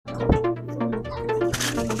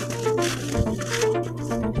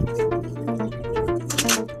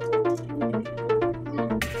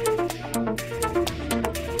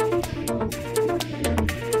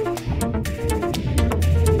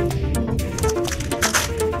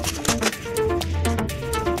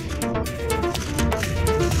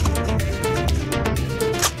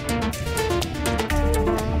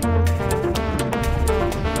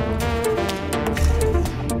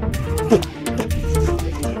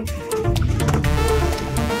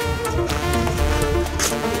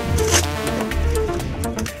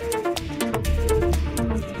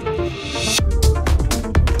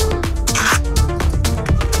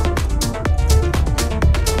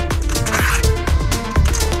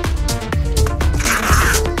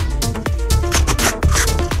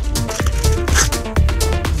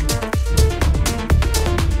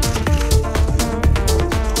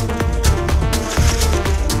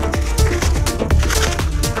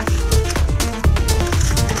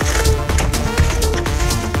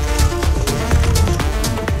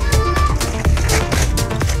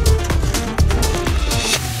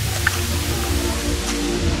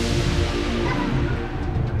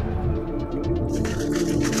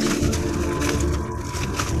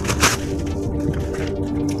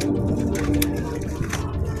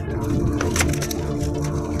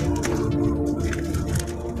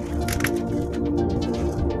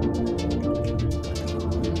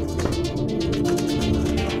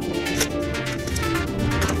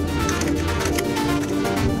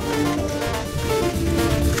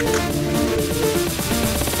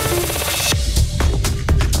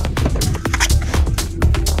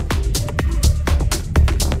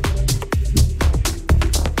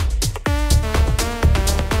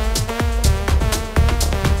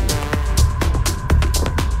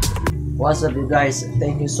What's up, you guys?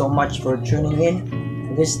 Thank you so much for tuning in.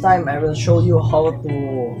 This time I will show you how to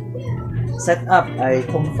set up a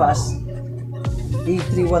Comfast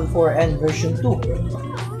E314n version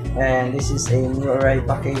 2, and this is a new array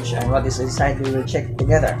package, and what is inside we will check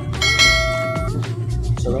together.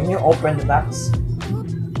 So when you open the box,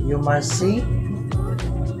 you must see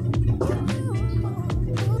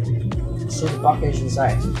the package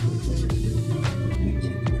inside.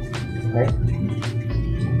 Okay.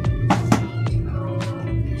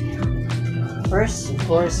 First, of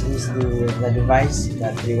course, is the device,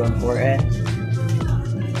 that 314n.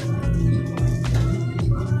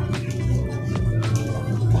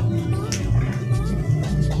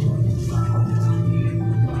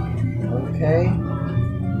 Okay,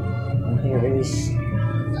 and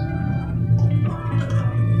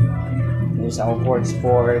here's our ports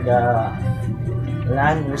for the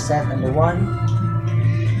LAN reset and the one.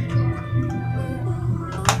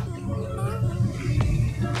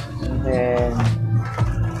 Then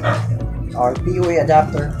our PPOE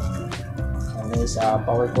adapter, and there's a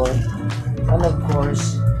power cord, and of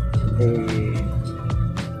course the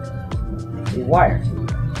wire.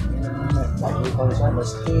 What do we call this one? The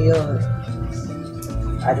steel.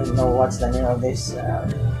 I don't know what's the name of this,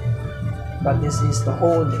 but this is to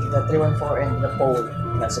hold the 314 and the pole.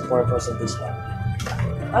 That's the purpose of this one.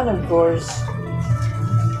 And of course,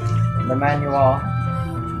 the manual,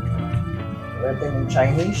 written in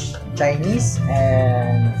Chinese,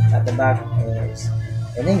 and at the back is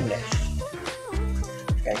in English.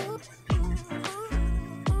 Okay.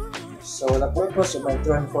 So the purpose of my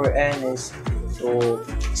 314n is to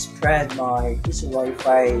spread my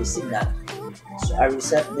Pisowifi signal. So I will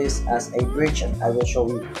set this as a bridge, and I will show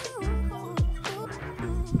you.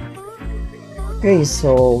 Okay,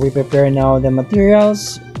 so we prepare now the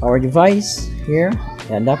materials, our device here,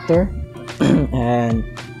 the adapter, and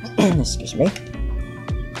excuse me,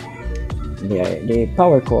 the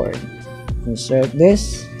power cord. Insert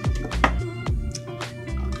this,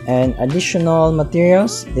 and additional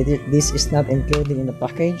materials. This is not included in the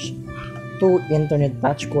package. 2 Ethernet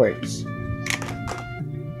patch cords.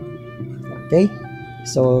 Okay,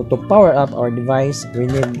 so to power up our device, we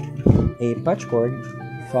need a patch cord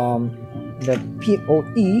from the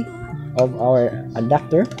PPOE of our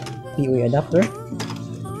adapter, PPOE adapter.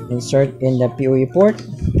 Insert in the PPOE port,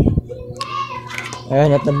 and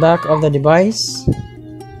at the back of the device,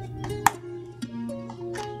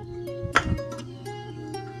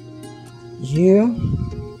 you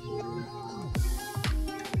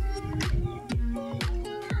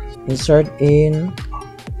insert in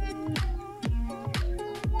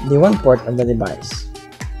the one port of the device.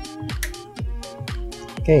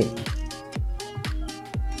 Okay,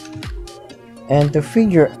 and to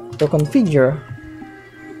configure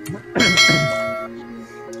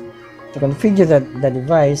the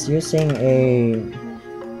device using a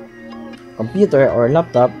computer or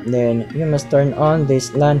laptop, then you must turn on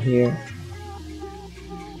this LAN here.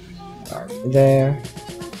 There,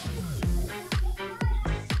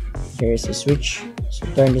 here is a switch, so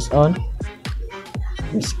turn this on.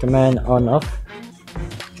 This command on off,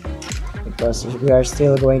 because we are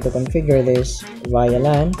still going to configure this via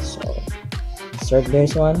LAN. So insert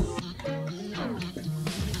this one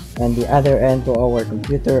and the other end to our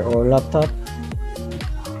computer or laptop.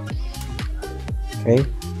 Okay,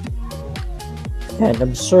 and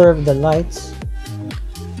observe the lights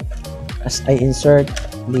as I insert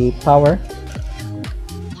the power.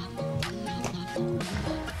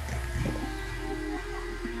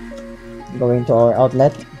 Going to our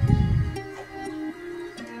outlet.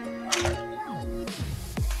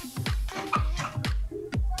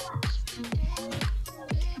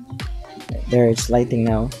 There, it's lighting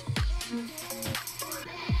now.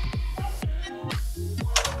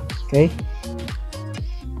 Okay,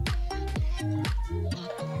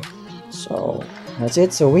 so that's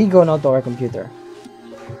it. So we go now to our computer.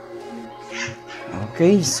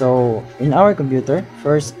 Okay, so in our computer,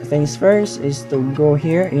 first things first is to go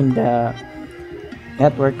here in the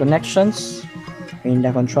network connections in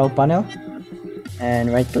the control panel,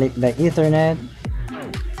 and right click the Ethernet.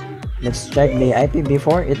 Let's check the IP.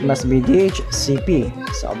 Before, it must be DHCP,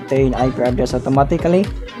 so obtain IP address automatically,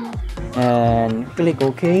 and click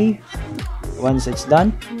OK once it's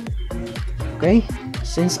done. Okay,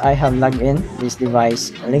 since I have logged in this device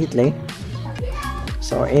lately,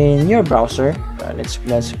 so in your browser, let's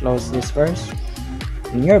close this first.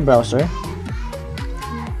 In your browser,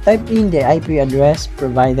 type in the IP address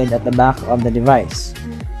provided at the back of the device.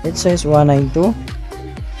 It says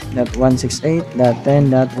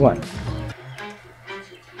 192.168.10.1.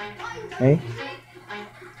 Okay,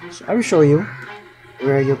 so I will show you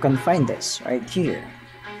where you can find this right here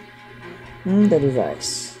in the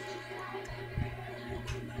device.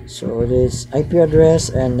 So this IP address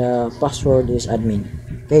and password is admin.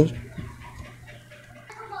 Okay,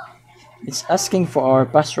 it's asking for our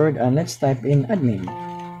password, and let's type in admin.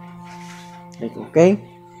 Click OK,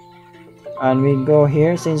 and we go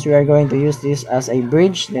here. Since we are going to use this as a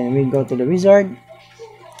bridge, then we go to the wizard.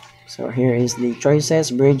 So here is the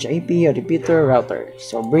choices: bridge, AP, or repeater, router.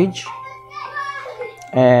 So bridge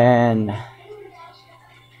and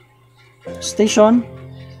station,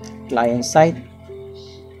 client side,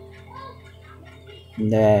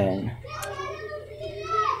 and then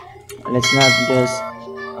let's not just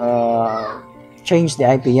change the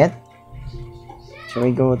IP yet. So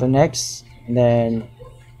we go to next, and then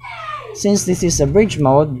since this is a bridge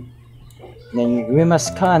mode, then we must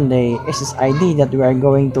scan the SSID that we are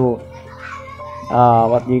going to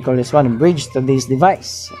what do you call this one, bridge to this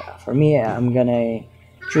device. For me, I'm gonna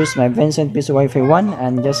choose my Vincent Pisowifi 1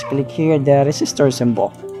 and just click here the resistor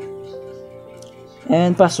symbol,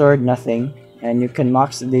 and password nothing, and you can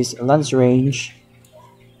max this lens range.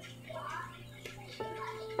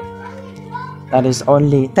 That is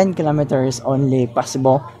only 10 kilometers only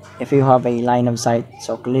possible if you have a line of sight.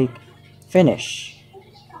 So click finish.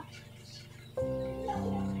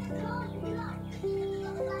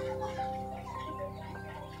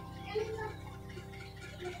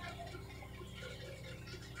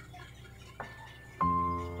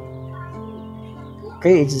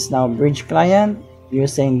 Okay, it is now bridge client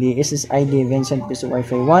using the SSID Vincent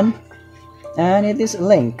Pisowifi 1, and it is a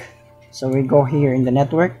link. So we go here in the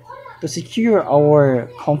network. To secure our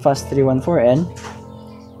Comfast E314n,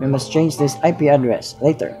 we must change this IP address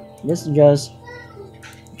later. Let's just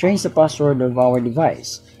change the password of our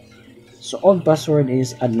device. So old password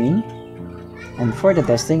is admin, and for the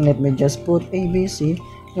testing, let me just put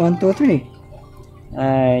ABC123.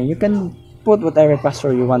 You can put whatever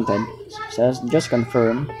password you wanted. So just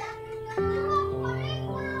confirm.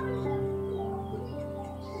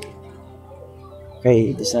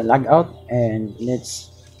 Okay, it is a logout, and let's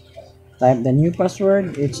type the new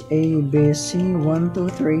password. It's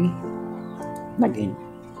ABC123. Login.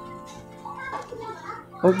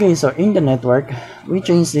 Okay, so in the network, we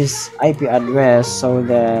change this IP address so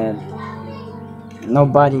that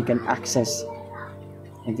nobody can access.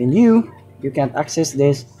 Even you can't access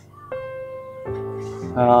this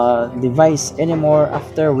device anymore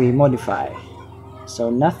after we modify.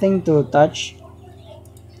 So nothing to touch.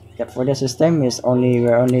 Except for the system is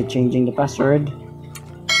we're only changing the password.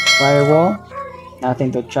 Firewall,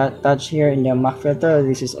 nothing to touch here. In the MAC filter,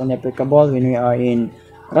 this is only applicable when we are in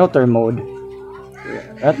router mode.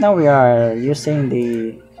 Right now we are using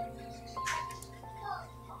the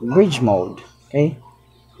bridge mode. Okay,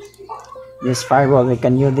 this firewall, we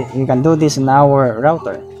can do this in our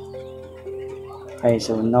router. Okay,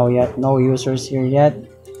 so no users here yet,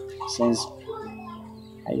 since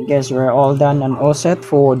I guess we're all done and all set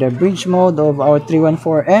for the bridge mode of our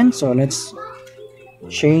 314n. So let's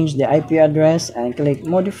change the IP address and click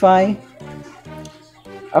modify.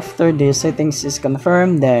 After the settings is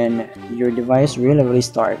confirmed, then your device will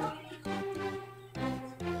restart.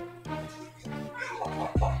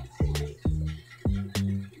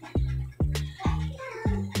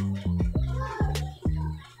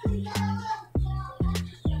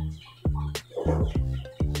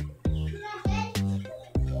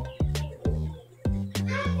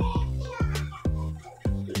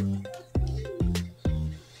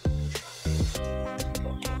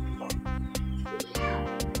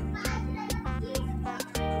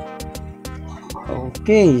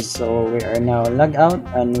 Okay, so we are now logged out,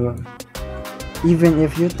 and even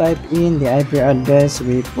if you type in the IP address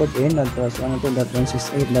we put in, that was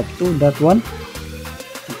 192.168.2.1,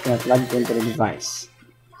 you can't log into the device.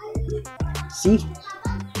 See,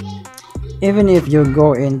 even if you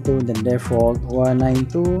go into the default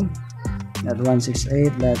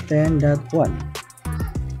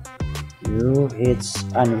 192.168.10.1, it's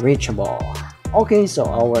unreachable. Okay, so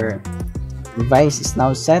our device is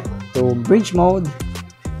now set to bridge mode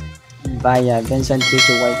via Vincent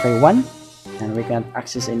Pisowifi 1, and we can't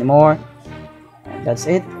access anymore. And that's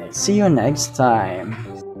it. See you next time.